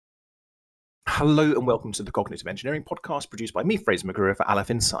Hello and welcome to the Cognitive Engineering Podcast produced by me, Fraser McGruer, for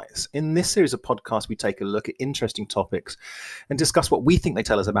Aleph Insights. In this series of podcasts, we take a look at interesting topics and discuss what we think they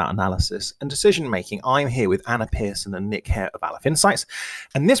tell us about analysis and decision making. I'm here with Anna Pearson and Nick Hare of Aleph Insights,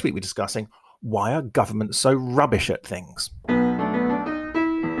 and this week we're discussing why are governments so rubbish at things?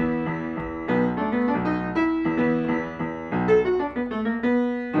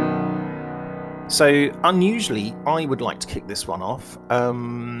 So unusually, I would like to kick this one off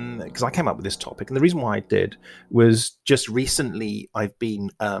because I came up with this topic. And the reason why I did was just recently I've been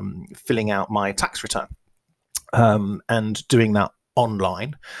filling out my tax return and doing that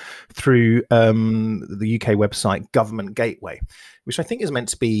online through the UK website Government Gateway, which I think is meant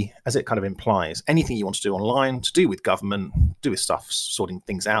to be, as it kind of implies, anything you want to do online to do with government, do with stuff, sorting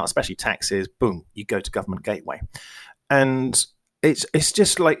things out, especially taxes, boom, you go to Government Gateway. And it's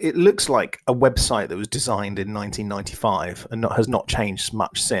just like, it looks like a website that was designed in 1995 and has not changed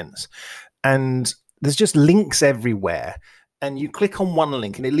much since. And there's just links everywhere. And you click on one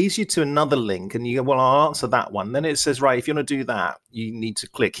link and it leads you to another link and you go, well, I'll answer that one. Then it says, right, if you want to do that, you need to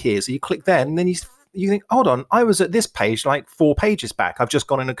click here. So you click there and then you think, hold on, I was at this page like 4 pages back. I've just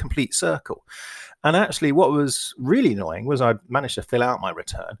gone in a complete circle. And actually what was really annoying was I managed to fill out my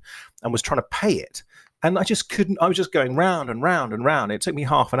return and was trying to pay it. And I just couldn't, I was just going round and round and round. It took me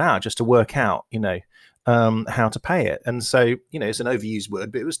half an hour just to work out, how to pay it. And so, it's an overused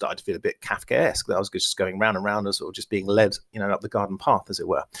word, but it was starting to feel a bit Kafkaesque that I was just going round and round and sort of just being led, up the garden path, as it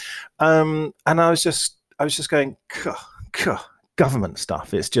were. And I was just going, government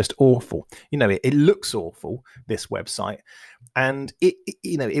stuff. It's just awful. It looks awful, this website, and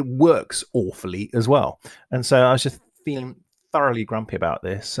it works awfully as well. And so I was just feeling thoroughly grumpy about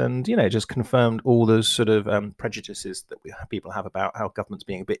this, and just confirmed all those sort of prejudices that people have about how government's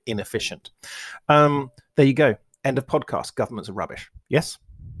being a bit inefficient. There you go. End of podcast. Governments are rubbish. Yes,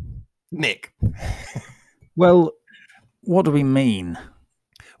 Nick. Well, what do we mean?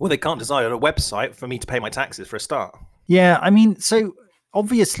 Well, they can't design a website for me to pay my taxes for a start. Yeah, I mean, so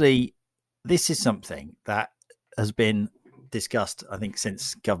obviously this is something that has been discussed, I think,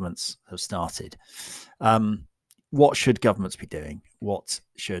 since governments have started. What should governments be doing? What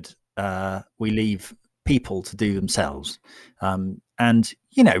should we leave people to do themselves? And,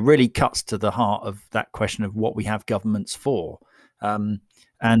 really cuts to the heart of that question of what we have governments for, and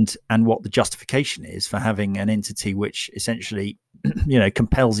what the justification is for having an entity which essentially,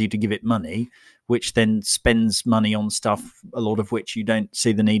 compels you to give it money, which then spends money on stuff, a lot of which you don't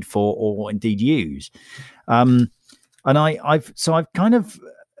see the need for or indeed use. And I've kind of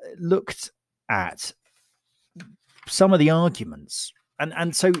looked at some of the arguments,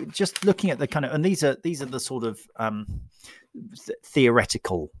 and so just looking at the kind of, and these are the sort of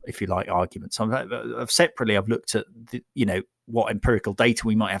theoretical, if you like, arguments. Separately, I've looked at what empirical data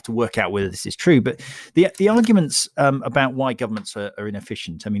we might have to work out whether this is true. But the arguments about why governments are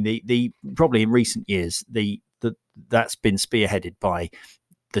inefficient. I mean, the probably in recent years that's been spearheaded by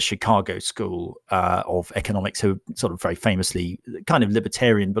the Chicago School of Economics, who sort of very famously kind of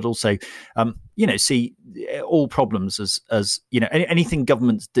libertarian, but also, see all problems as anything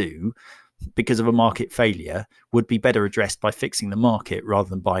governments do because of a market failure would be better addressed by fixing the market rather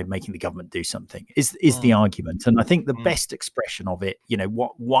than by making the government do something, is the argument. And I think the best expression of it,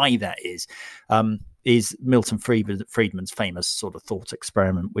 why that is Milton Friedman's famous sort of thought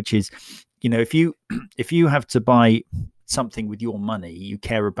experiment, which is, if you have to buy something with your money, you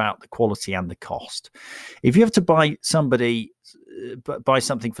care about the quality and the cost. If you have to buy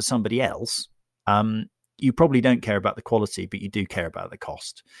something for somebody else, you probably don't care about the quality, but you do care about the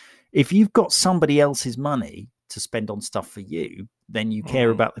cost. If you've got somebody else's money to spend on stuff for you, then you care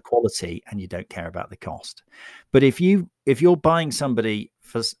about the quality and you don't care about the cost. But if you're buying somebody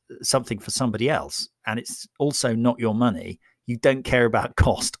for something for somebody else and it's also not your money, you don't care about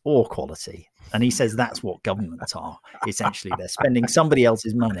cost or quality. And he says that's what governments are. Essentially, they're spending somebody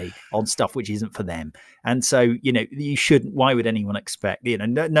else's money on stuff which isn't for them. And so, you shouldn't, why would anyone expect,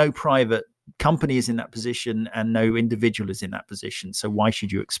 no private company is in that position and no individual is in that position. So why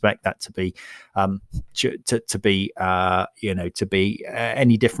should you expect that to be,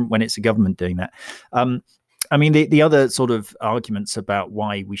 any different when it's a government doing that? I mean, the other sort of arguments about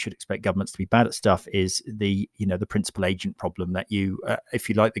why we should expect governments to be bad at stuff is the principal agent problem, that if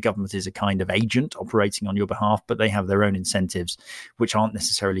you like, the government is a kind of agent operating on your behalf, but they have their own incentives, which aren't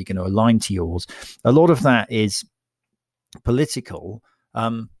necessarily going to align to yours. A lot of that is political.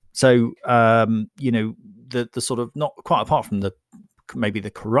 The sort of, not quite apart from the maybe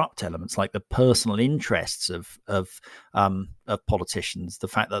the corrupt elements, like the personal interests of politicians, the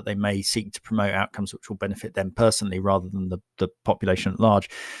fact that they may seek to promote outcomes which will benefit them personally rather than the population at large.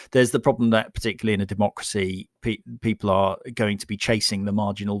 There's the problem that, particularly in a democracy, people are going to be chasing the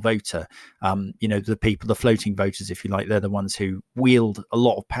marginal voter. The floating voters, if you like, they're the ones who wield a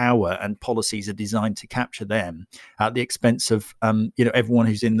lot of power, and policies are designed to capture them at the expense of everyone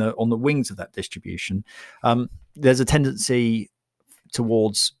who's on the wings of that distribution. There's a tendency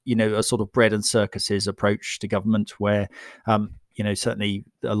towards a sort of bread and circuses approach to government, where certainly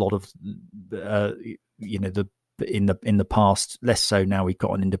a lot of in the past, less so now we've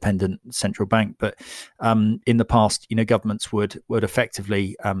got an independent central bank, but in the past, governments would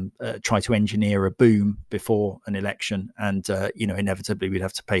effectively try to engineer a boom before an election, and inevitably we'd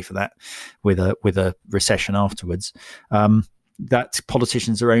have to pay for that with a recession afterwards. That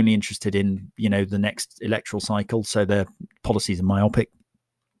politicians are only interested in the next electoral cycle, so their policies are myopic.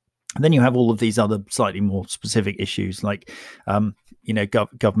 And then you have all of these other slightly more specific issues, like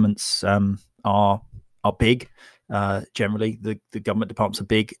governments are big. Generally, the government departments are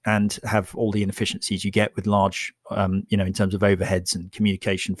big and have all the inefficiencies you get with large, in terms of overheads and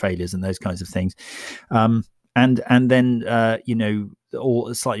communication failures and those kinds of things. And then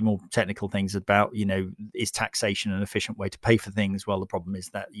all slightly more technical things about is taxation an efficient way to pay for things? Well, the problem is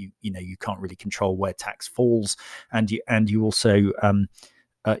that you can't really control where tax falls, and you also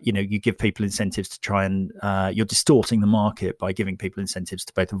you give people incentives to try and you're distorting the market by giving people incentives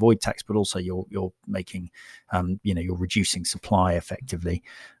to both avoid tax, but also you're making you're reducing supply effectively.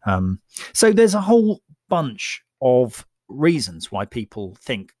 So there's a whole bunch of reasons why people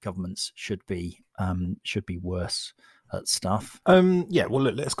think governments should be worse at stuff. Yeah, well,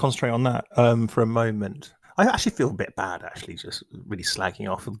 look, let's concentrate on that for a moment. I actually feel a bit bad, just really slagging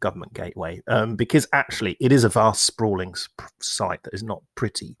off of Government Gateway, because actually it is a vast, sprawling site that is not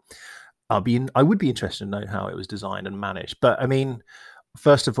pretty. I would be interested to know how it was designed and managed. But I mean,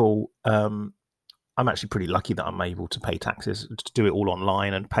 first of all, I'm actually pretty lucky that I'm able to pay taxes, to do it all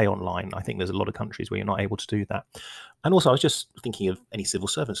online and pay online. I think there's a lot of countries where you're not able to do that. And also, I was just thinking of any civil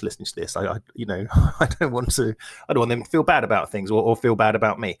servants listening to this. I don't want them to feel bad about things or feel bad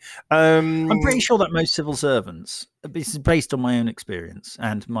about me. I'm pretty sure that most civil servants, this is based on my own experience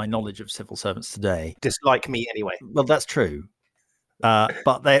and my knowledge of civil servants today, dislike me anyway. Well, that's true.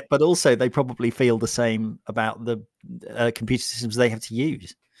 But also they probably feel the same about the computer systems they have to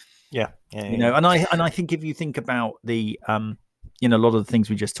use. Yeah. And I think if you think about the a lot of the things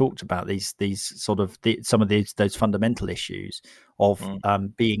we just talked about, these sort of some of those fundamental issues of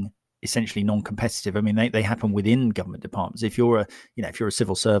being essentially non-competitive. I mean, they happen within government departments. If you're a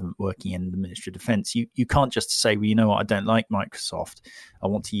civil servant working in the Ministry of Defence, you can't just say, well, you know what, I don't like Microsoft, I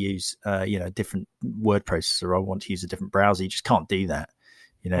want to use a different word processor, I want to use a different browser. You just can't do that.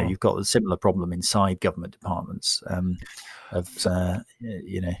 You've got a similar problem inside government departments.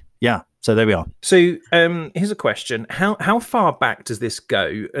 Yeah. So there we are. So here's a question: How far back does this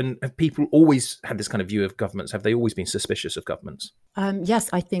go? And have people always had this kind of view of governments? Have they always been suspicious of governments? Yes,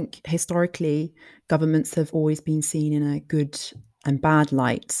 I think historically governments have always been seen in a good and bad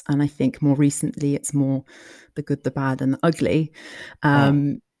light, and I think more recently it's more the good, the bad, and the ugly.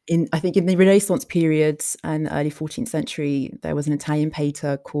 I think in the Renaissance period and the early 14th century, there was an Italian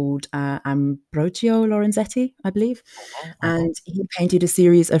painter called Ambrogio Lorenzetti, I believe, and he painted a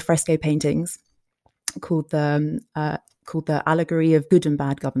series of fresco paintings called the Allegory of Good and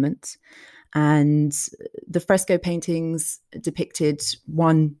Bad Government. And the fresco paintings depicted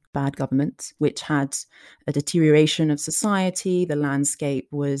one bad government, which had a deterioration of society. The landscape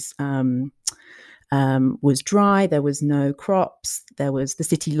was dry, there was no crops, there was the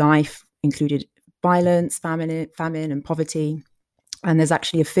city life included violence, famine and poverty. And there's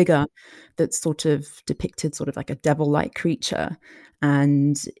actually a figure that's sort of depicted sort of like a devil-like creature,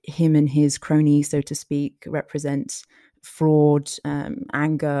 and him and his cronies, so to speak, represent fraud,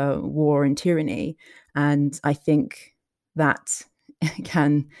 anger, war and tyranny. And I think that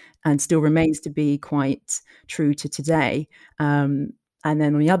can and still remains to be quite true to today. And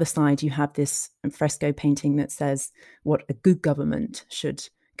then on the other side, you have this fresco painting that says what a good government should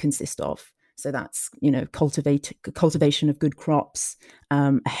consist of. So that's, cultivation of good crops,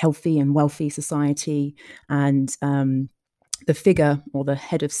 a healthy and wealthy society. And the figure or the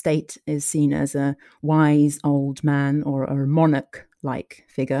head of state is seen as a wise old man or a monarch-like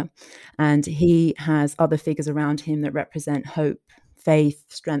figure. And he has other figures around him that represent hope, faith,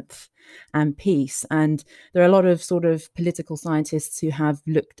 strength, and peace. And there are a lot of sort of political scientists who have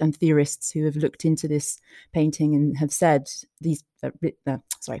looked, and theorists who have looked into this painting and have said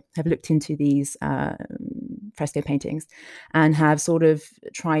have looked into these fresco paintings, and have sort of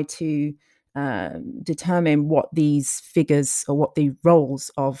tried to determine what these figures or what the roles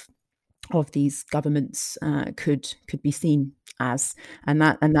of these governments could be seen as, and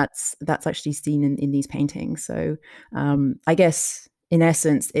that's actually seen in these paintings. So I guess in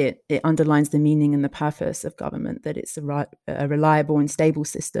essence it underlines the meaning and the purpose of government, that it's a reliable and stable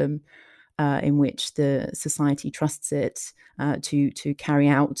system in which the society trusts it to carry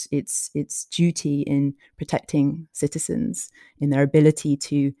out its duty in protecting citizens in their ability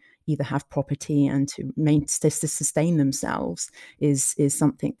to either have property and to sustain themselves is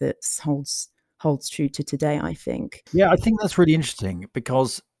something that holds true to today, I think. Yeah, I think that's really interesting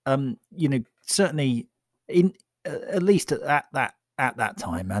because certainly in at least at that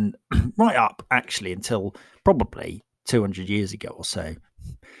time, and right up actually until probably 200 years ago or so,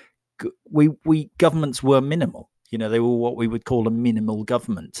 we governments were minimal. They were what we would call a minimal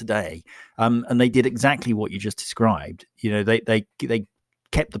government today, and they did exactly what you just described. They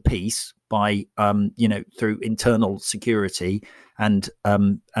kept the peace by through internal security and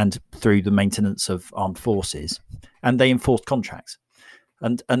through the maintenance of armed forces, and they enforced contracts,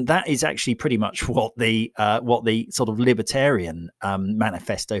 and that is actually pretty much what the sort of libertarian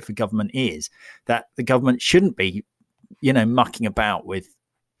manifesto for government is, that the government shouldn't be mucking about with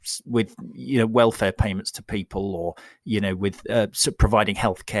welfare payments to people, or with providing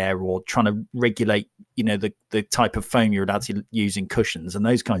healthcare, or trying to regulate the type of foam you're allowed to use in cushions and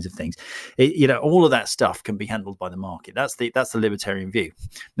those kinds of things. All of that stuff can be handled by the market. That's the libertarian view.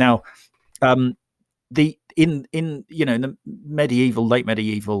 Now, in the late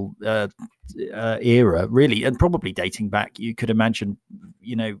medieval era, really, and probably dating back, you could imagine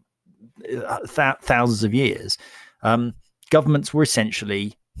thousands of years, governments were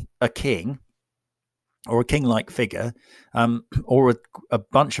essentially a king or a king-like figure, or a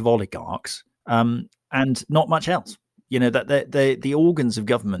bunch of oligarchs, and not much else. That the organs of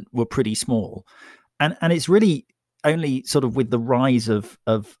government were pretty small, and it's really only sort of with the rise of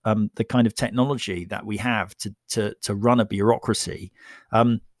the kind of technology that we have to run a bureaucracy,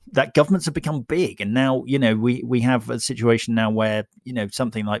 that governments have become big. And now we have a situation now where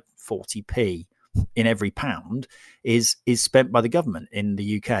something like 40p in every pound is spent by the government in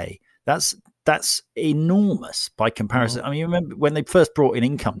the UK. That's enormous by comparison. I mean, you remember when they first brought in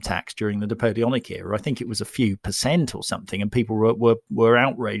income tax during the Napoleonic era? I think it was a few percent or something, and people were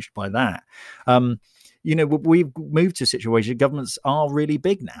outraged by that. We've moved to a situation. Governments are really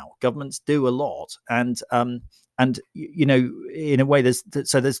big now. Governments do a lot, and in a way,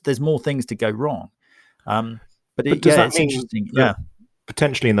 there's more things to go wrong. But does that mean interesting? Yeah.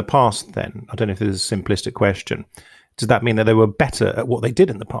 Potentially in the past, then, I don't know if this is a simplistic question, does that mean that they were better at what they did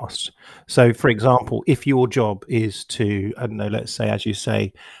in the past? So, for example, if your job is to, I don't know, let's say, as you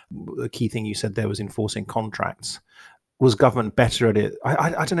say, the key thing you said there was enforcing contracts, was government better at it? I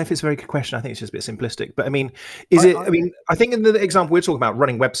don't know if it's a very good question. I think it's just a bit simplistic. But I mean, I think in the example we're talking about,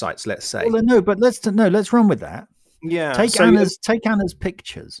 running websites, let's say. Well, no, but let's run with that. Yeah. Take Anna's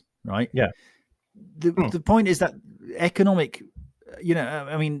pictures, right? Yeah. The point is that economic,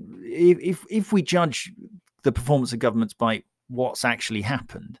 I mean, if we judge the performance of governments by what's actually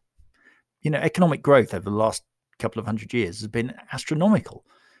happened, economic growth over the last couple of hundred years has been astronomical.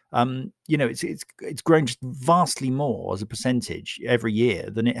 It's grown just vastly more as a percentage every year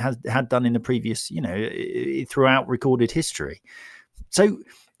than it had done in the previous, throughout recorded history. So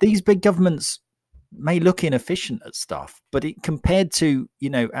these big governments may look inefficient at stuff, but compared to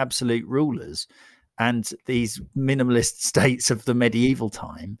absolute rulers and these minimalist states of the medieval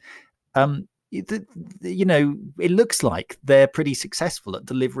time, it looks like they're pretty successful at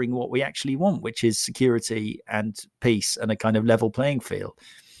delivering what we actually want, which is security and peace and a kind of level playing field.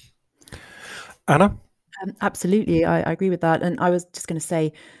 Anna? Absolutely, I agree with that. And I was just going to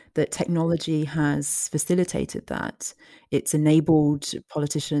say that technology has facilitated that. It's enabled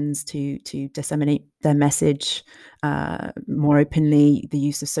politicians to disseminate their message more openly, the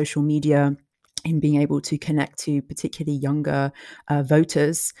use of social media in being able to connect to particularly younger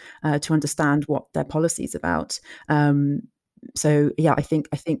voters to understand what their policy is about. So yeah, I think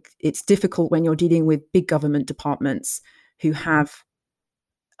it's difficult when you're dealing with big government departments who have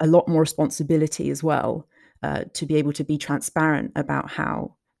a lot more responsibility as well to be able to be transparent about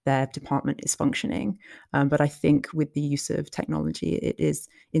how their department is functioning. But I think with the use of technology, it is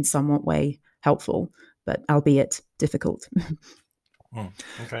in somewhat way helpful, but albeit difficult.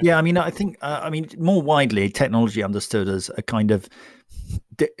 Okay. Yeah, I mean, I think, more widely, technology understood as a kind of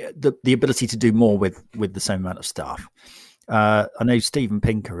the ability to do more with the same amount of stuff. I know Steven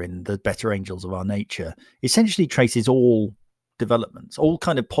Pinker in The Better Angels of Our Nature essentially traces all developments, all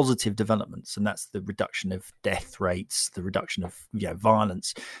kind of positive developments, and that's the reduction of death rates, the reduction of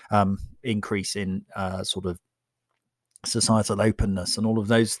violence, increase in sort of societal openness, and all of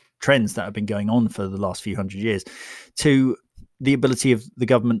those trends that have been going on for the last few hundred years, to the ability of the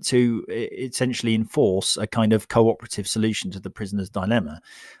government to essentially enforce a kind of cooperative solution to the prisoner's dilemma,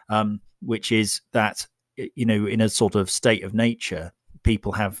 which is that, in a sort of state of nature,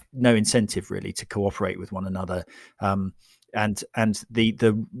 people have no incentive really to cooperate with one another. And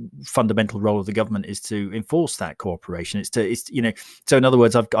the fundamental role of the government is to enforce that cooperation. So in other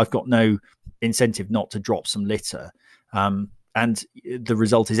words, I've got no incentive not to drop some litter. And the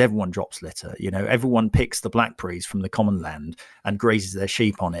result is everyone drops litter. Everyone picks the blackberries from the common land and grazes their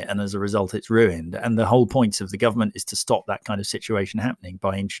sheep on it, and as a result, it's ruined. And the whole point of the government is to stop that kind of situation happening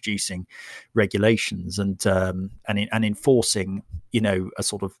by introducing regulations and enforcing, a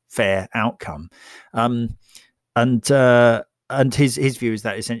sort of fair outcome. And his view is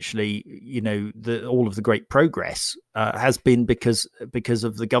that essentially, all of the great progress has been because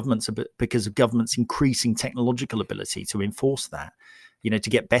of government's increasing technological ability to enforce that, to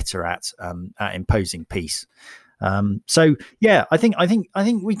get better at imposing peace. So yeah, I think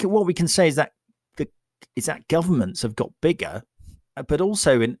what we can say is that governments have got bigger, but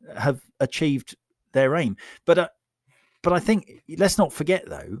also have achieved their aim. But I think let's not forget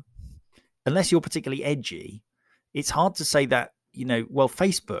though, unless you're particularly edgy, it's hard to say that,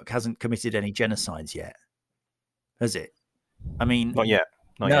 Facebook hasn't committed any genocides yet, has it? I mean, not yet.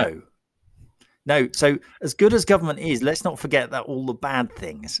 No. So as good as government is, let's not forget that all the bad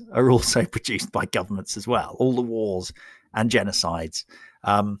things are also produced by governments as well. All the wars and genocides,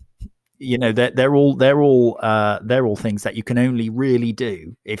 they're all things that you can only really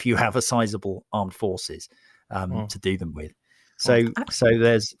do if you have a sizable armed forces to do them with. So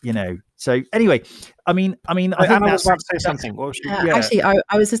there's, so anyway, I think Anna was about to say something. Actually, I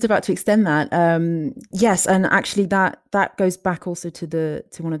was just about to extend that. Yes. And actually that goes back also to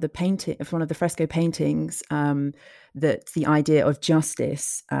one of the fresco paintings, that the idea of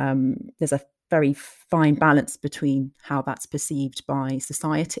justice, there's a very fine balance between how that's perceived by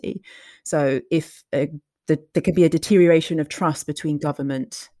society. So if there could be a deterioration of trust between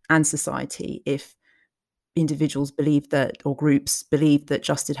government and society if individuals believe that, or groups believe that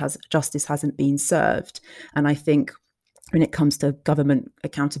justice hasn't been served. And I think when it comes to government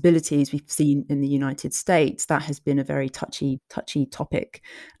accountability, as we've seen in the United States, that has been a very touchy topic,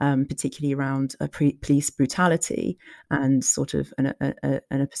 particularly around police brutality and sort of a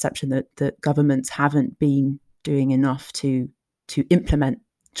perception that governments haven't been doing enough to implement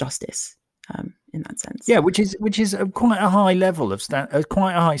justice in that sense. Yeah, which is quite a high level of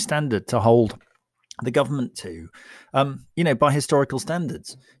quite a high standard to hold the government to, by historical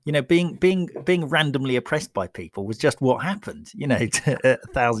standards. Being randomly oppressed by people was just what happened,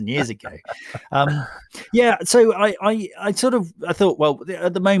 1,000 years ago. So I thought, well,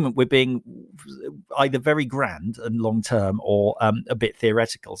 at the moment we're being either very grand and long term or a bit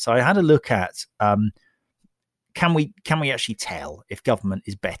theoretical. So I had a look at can we actually tell if government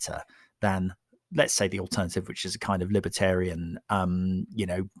is better than, let's say, the alternative, which is a kind of libertarian,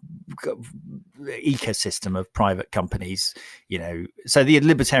 ecosystem of private companies. So the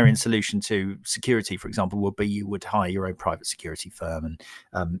libertarian solution to security, for example, would be you would hire your own private security firm,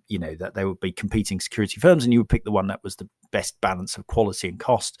 and that there would be competing security firms, and you would pick the one that was the best balance of quality and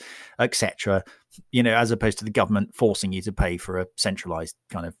cost, etc. As opposed to the government forcing you to pay for a centralized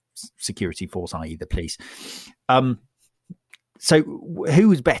kind of security force, i.e., the police. So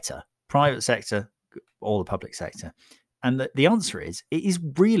who's better? Private sector or the public sector? And the answer is, it is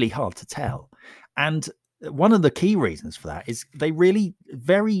really hard to tell. And one of the key reasons for that is they really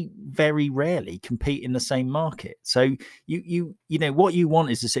very, very rarely compete in the same market. So what you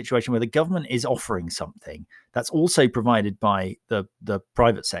want is a situation where the government is offering something that's also provided by the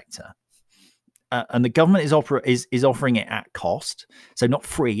private sector. And the government is offering it at cost, so not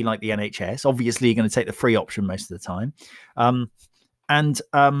free like the NHS. Obviously, you're going to take the free option most of the time, and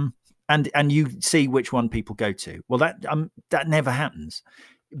you see which one people go to. Well, that never happens,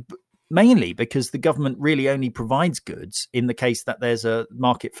 mainly because the government really only provides goods in the case that there's a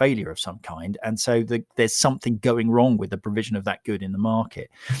market failure of some kind, and so there's something going wrong with the provision of that good in the market.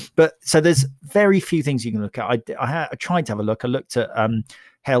 But so there's very few things you can look at. I tried to have a look. I looked at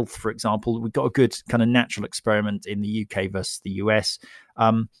health, for example. We've got a good kind of natural experiment in the UK versus the US.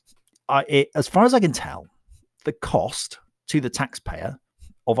 As far as I can tell, the cost to the taxpayer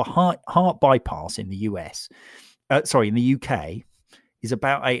of a heart bypass in the in the UK, is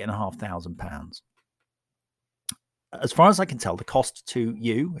about £8,500. As far as I can tell, the cost to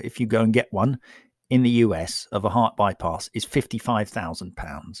you, if you go and get one, in the US of a heart bypass is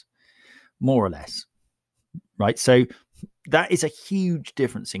 £55,000, more or less, right? So that is a huge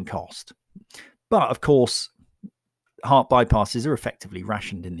difference in cost. But of course, heart bypasses are effectively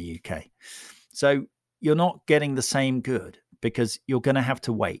rationed in the UK. So you're not getting the same good because you're going to have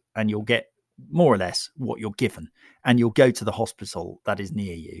to wait, and you'll get more or less what you're given, and you'll go to the hospital that is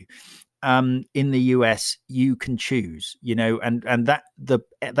near you. In the US, you can choose, and that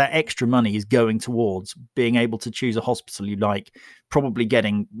extra money is going towards being able to choose a hospital you like, probably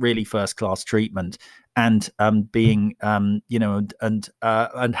getting really first class treatment, and being and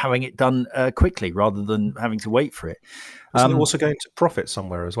having it done quickly rather than having to wait for it. Isn't it also going to profit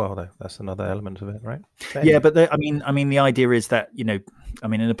somewhere as well, though? That's another element of it, right? Yeah, but the idea is that, in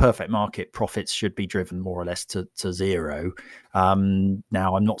a perfect market, profits should be driven more or less to zero.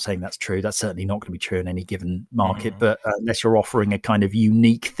 Now, I'm not saying that's true. That's certainly not going to be true in any given market. But unless you're offering a kind of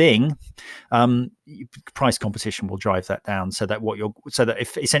unique thing, price competition will drive that down. So that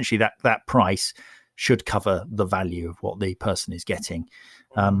if essentially that price should cover the value of what the person is getting.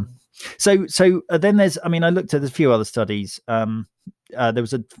 So then there's, I looked at a few other studies. There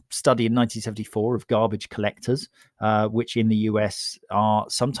was a study in 1974 of garbage collectors, which in the US are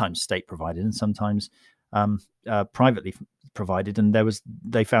sometimes state provided and sometimes privately provided, and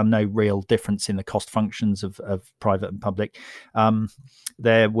they found no real difference in the cost functions of private and public.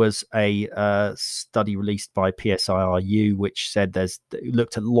 There was a study released by PSIRU which said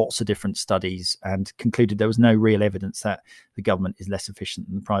looked at lots of different studies and concluded there was no real evidence that the government is less efficient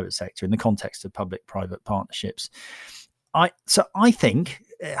than the private sector in the context of public-private partnerships. I think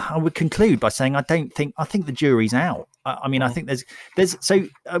I would conclude by saying I think the jury's out. I think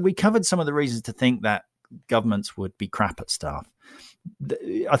we covered some of the reasons to think that governments would be crap at stuff.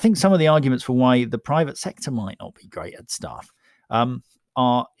 I think some of the arguments for why the private sector might not be great at stuff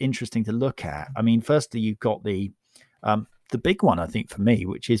are interesting to look at. Firstly, you've got the big one, I think, for me,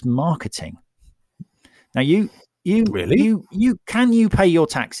 which is marketing. Now, you can you pay your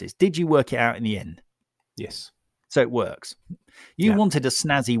taxes? Did you work it out in the end? Yes. So it works. You wanted a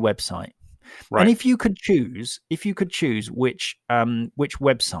snazzy website, right? And if you could choose which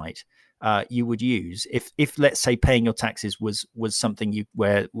website you would use, if let's say paying your taxes was something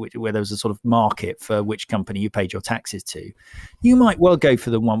where there was a sort of market for which company you paid your taxes to, you might well go for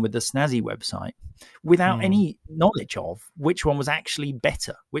the one with the snazzy website without any knowledge of which one was actually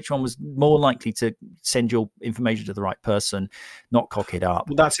better, which one was more likely to send your information to the right person, not cock it up.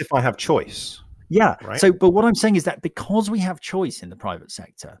 Well, that's if I have choice. Yeah. Right? So, but what I'm saying is that because we have choice in the private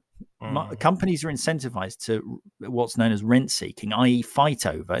sector, companies are incentivized to what's known as rent seeking, i.e. fight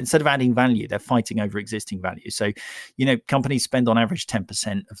over, instead of adding value, they're fighting over existing value. So, companies spend on average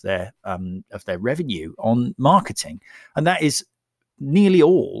 10% of their revenue on marketing. And that is nearly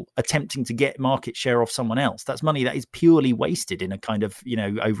all attempting to get market share off someone else. That's money that is purely wasted in a kind of,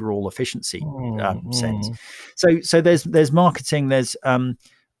 overall efficiency sense. So there's marketing, there's,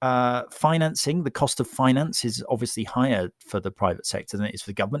 financing. The cost of finance is obviously higher for the private sector than it is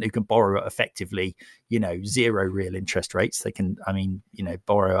for the government, who can borrow at effectively, zero real interest rates. They can,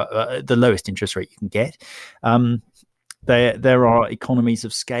 borrow the lowest interest rate you can get. There are economies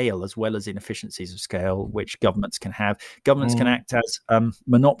of scale as well as inefficiencies of scale which governments can have. Governments can act as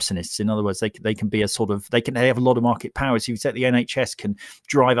monopsonists. In other words, they can be they have a lot of market power. So you said the NHS can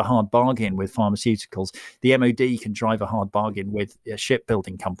drive a hard bargain with pharmaceuticals. The MOD can drive a hard bargain with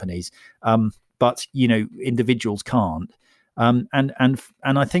shipbuilding companies, but individuals can't. And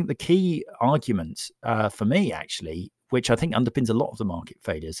I think the key argument for me, actually, which I think underpins a lot of the market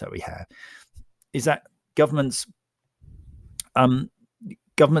failures that we have, is that governments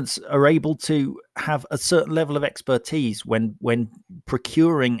are able to have a certain level of expertise when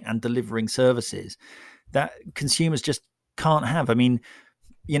procuring and delivering services that consumers just can't have.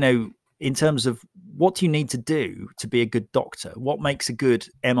 In terms of what do you need to do to be a good doctor? What makes a good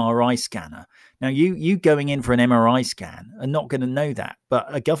MRI scanner? Now, you going in for an MRI scan are not going to know that, but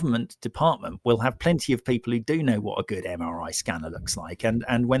a government department will have plenty of people who do know what a good MRI scanner looks like, and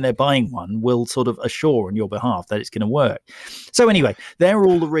when they're buying one, will sort of assure on your behalf that it's going to work. So anyway, there are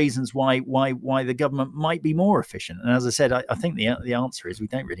all the reasons why the government might be more efficient. And as I said, I think the answer is we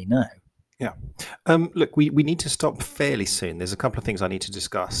don't really know. Yeah. Look, we need to stop fairly soon. There's a couple of things I need to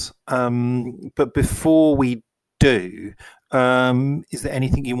discuss. But before we do, is there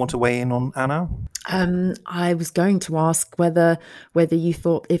anything you want to weigh in on, Anna? I was going to ask whether you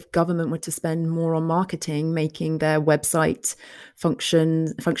thought if government were to spend more on marketing, making their website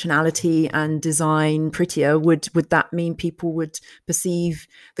functionality and design prettier, would that mean people would perceive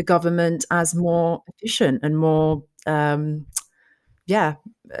the government as more efficient and more better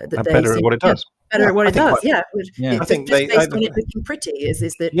at what it does? better at what it does. I think just based on it looking pretty. Is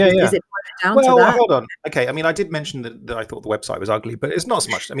it down to that? Well, hold on. Okay, I mean, I did mention that I thought the website was ugly, but it's not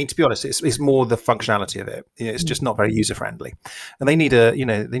so much. I mean, to be honest, it's more the functionality of it. It's just not very user friendly, and they need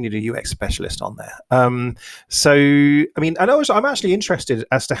a UX specialist on there. So, I mean, I'm actually interested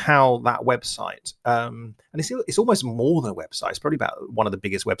as to how that website, and it's almost more than a website. It's probably about one of the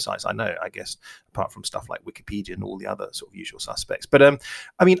biggest websites I know, I guess, apart from stuff like Wikipedia and all the other sort of usual suspects. But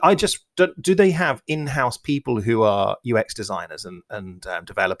I mean, do they have in-house people who are UX designers and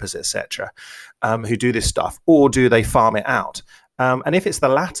developers, etc., who do this stuff, or do they farm it out? And if it's the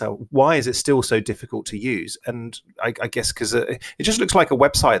latter, why is it still so difficult to use? And I guess because it just looks like a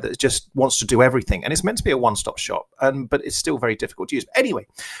website that just wants to do everything, and it's meant to be a one-stop shop, but it's still very difficult to use. Anyway,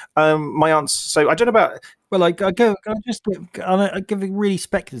 my answer. So I don't know about. Well, I'll give a really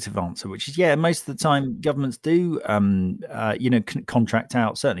speculative answer, which is most of the time governments do, contract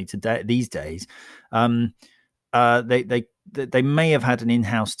out. Certainly today, these days, they may have had an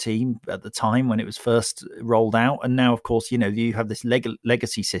in-house team at the time when it was first rolled out, and now, of course, you have this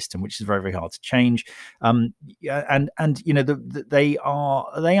legacy system, which is very, very hard to change. They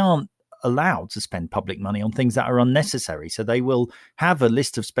aren't allowed to spend public money on things that are unnecessary, so they will have a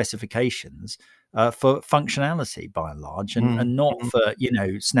list of specifications for functionality by and large, and not for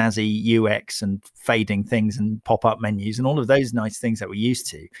snazzy UX and fading things and pop-up menus and all of those nice things that we're used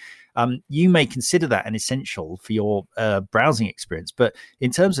to. You may consider that an essential for your browsing experience, but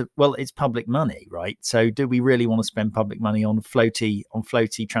in terms of, it's public money, right? So do we really want to spend public money on floaty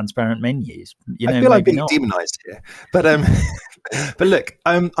transparent menus? I feel like being demonized here, but but look,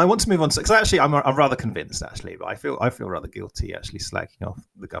 I want to move on because actually I'm rather convinced actually, but I feel rather guilty actually slacking off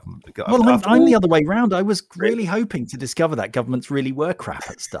the government. Well, I'm the other way round. I was really hoping to discover that governments really were crap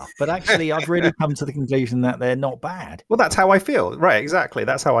at stuff, but actually I've really come to the conclusion that they're not bad. Well, that's how I feel, right? Exactly,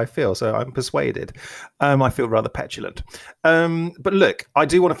 that's how I feel. So I'm persuaded. I feel rather petulant. But look, I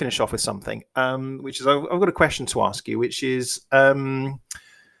do want to finish off with something, which is I've got a question to ask you, which is, I mean,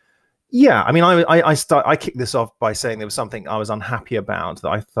 I kicked this off by saying there was something I was unhappy about, that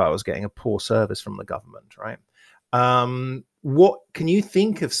I thought I was getting a poor service from the government, right? What can you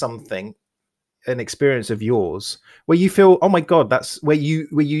think of something, an experience of yours where you feel, oh my God, that's where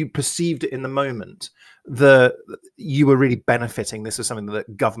you perceived it in the moment, that you were really benefiting? This is something that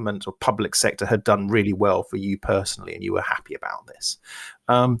the government or public sector had done really well for you personally, and you were happy about this.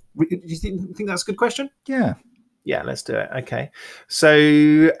 Do you think that's a good question? Yeah, let's do it. Okay,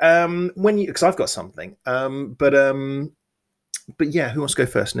 so because I've got something, but yeah, who wants to go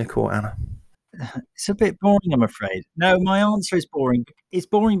first, Nick or Anna? It's a bit boring, I'm afraid. No, my answer is boring. It's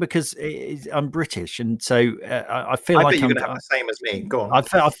boring because I'm British, and so I feel like you're going to have the same as me. Go on. I've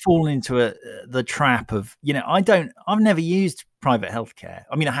fallen into the trap of, I've never used private healthcare.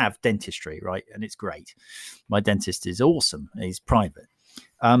 I mean, I have dentistry, right, and it's great. My dentist is awesome. He's private,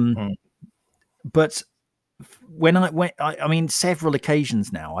 but when I went, I mean, several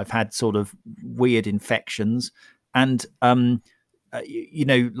occasions now, I've had sort of weird infections, and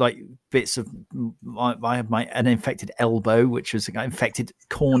like bits of, I have an infected elbow, which was an infected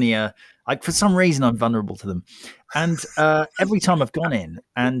cornea. For some reason, I'm vulnerable to them. And every time I've gone in,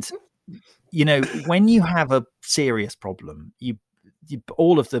 and when you have a serious problem,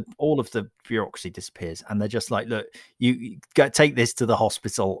 all of the bureaucracy disappears, and they're just like, look, you go take this to the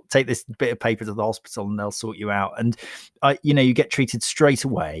hospital, take this bit of paper to the hospital, and they'll sort you out. And you get treated straight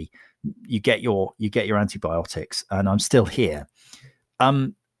away. You get your antibiotics, and I'm still here.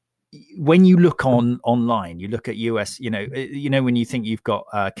 When you look online, you look at US, when you think you've got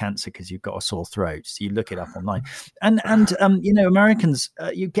cancer because you've got a sore throat, so you look it up online, and Americans,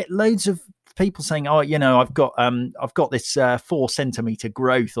 you get loads of people saying, oh, I've got this 4 centimeter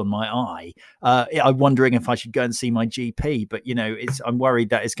growth on my eye. I'm wondering if I should go and see my GP, but I'm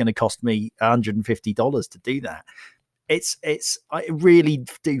worried that it's going to cost me $150 to do that. I really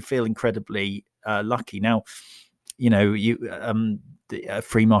do feel incredibly lucky now. A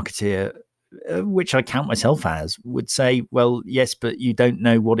free marketeer, which I count myself as, would say, well, yes, but you don't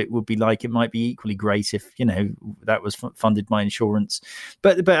know what it would be like. It might be equally great if, that was funded by insurance.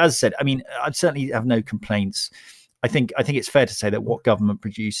 But as I said, I mean, I certainly have no complaints. I think it's fair to say that what government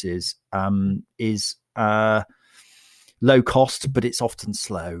produces is low cost, but it's often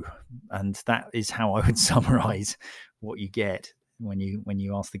slow. And that is how I would summarize what you get when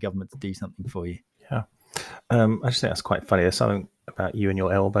you ask the government to do something for you. Yeah. I just think that's quite funny. There's something about you and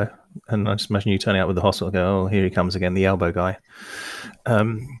your elbow, and I just imagine you turning up with the hospital and go, oh, here he comes again, the elbow guy.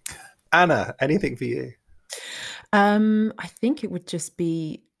 Anna, anything for you? I think it would just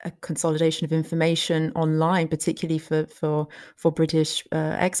be a consolidation of information online, particularly for British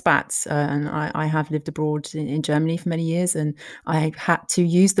expats. And I have lived abroad in Germany for many years, and I had to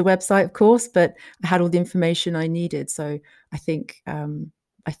use the website, of course, but I had all the information I needed. So I think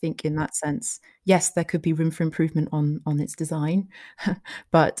in that sense, yes, there could be room for improvement on its design,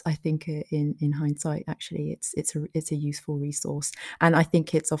 but I think in hindsight, actually, it's a useful resource, and I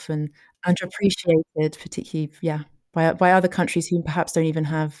think it's often underappreciated, particularly by other countries who perhaps don't even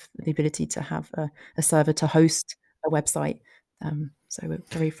have the ability to have a server to host a website. So we're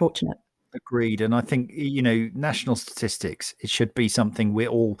very fortunate. Agreed. And I think, national statistics, it should be something we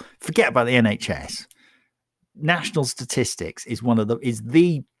all forget about. The NHS. National statistics is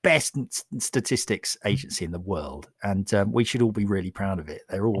the best statistics agency in the world, and we should all be really proud of it.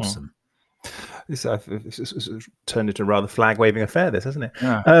 They're awesome. This turned into a rather flag waving affair, this, hasn't it?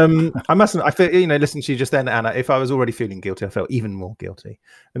 Yeah. I feel, listening to you just then, Anna, if I was already feeling guilty, I felt even more guilty.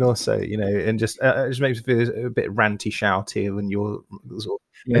 And also, and just it just makes me feel a bit ranty, shouty when you're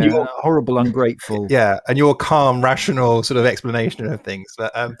horrible, ungrateful. Yeah, and your calm, rational sort of explanation of things.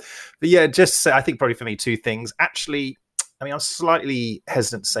 But yeah, just I think probably for me, two things. Actually, I mean, I'm slightly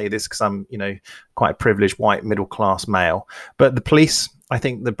hesitant to say this because I'm, quite a privileged white middle class male. But the police, I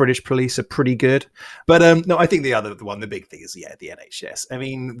think the British police are pretty good. But no, I think the big thing is, the NHS. I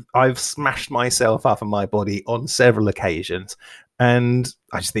mean, I've smashed myself up in my body on several occasions, and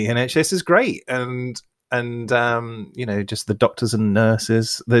I just think the NHS is great. And just the doctors and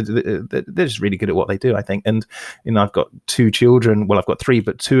nurses, they're just really good at what they do, I think. And, I've got two children. Well, I've got three,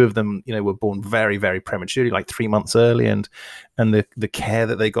 but two of them, were born very, very prematurely, like 3 months early. And the care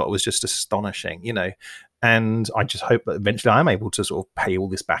that they got was just astonishing, and I just hope that eventually I'm able to sort of pay all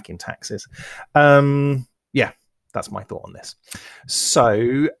this back in taxes. Yeah, that's my thought on this.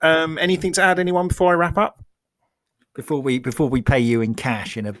 So anything to add, anyone, before I wrap up? Before we pay you in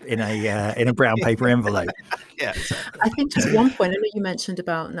cash in a brown paper envelope. Yeah, I think just one point. I know you mentioned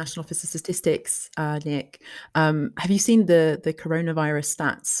about National Office of Statistics, Nick. Have you seen the coronavirus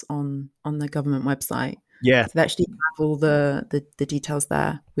stats on the government website? Yeah, so they actually have all the details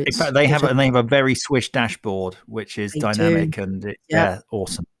there. In fact, they have a very swish dashboard, which is dynamic and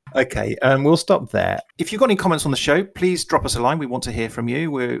awesome. Okay, we'll stop there. If you've got any comments on the show, please drop us a line. We want to hear from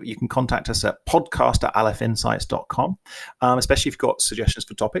you. You can contact us at podcast@alfinsights.com. Especially if you've got suggestions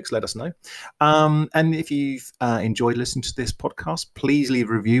for topics, let us know. And if you've enjoyed listening to this podcast, please leave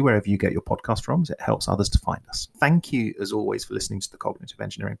a review wherever you get your podcast from, as it helps others to find us. Thank you, as always, for listening to the Cognitive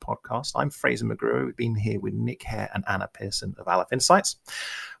Engineering Podcast. I'm Fraser McGrew. We've been here with Nick Hare and Anna Pearson of Aleph Insights.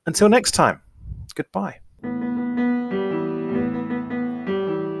 Until next time, goodbye.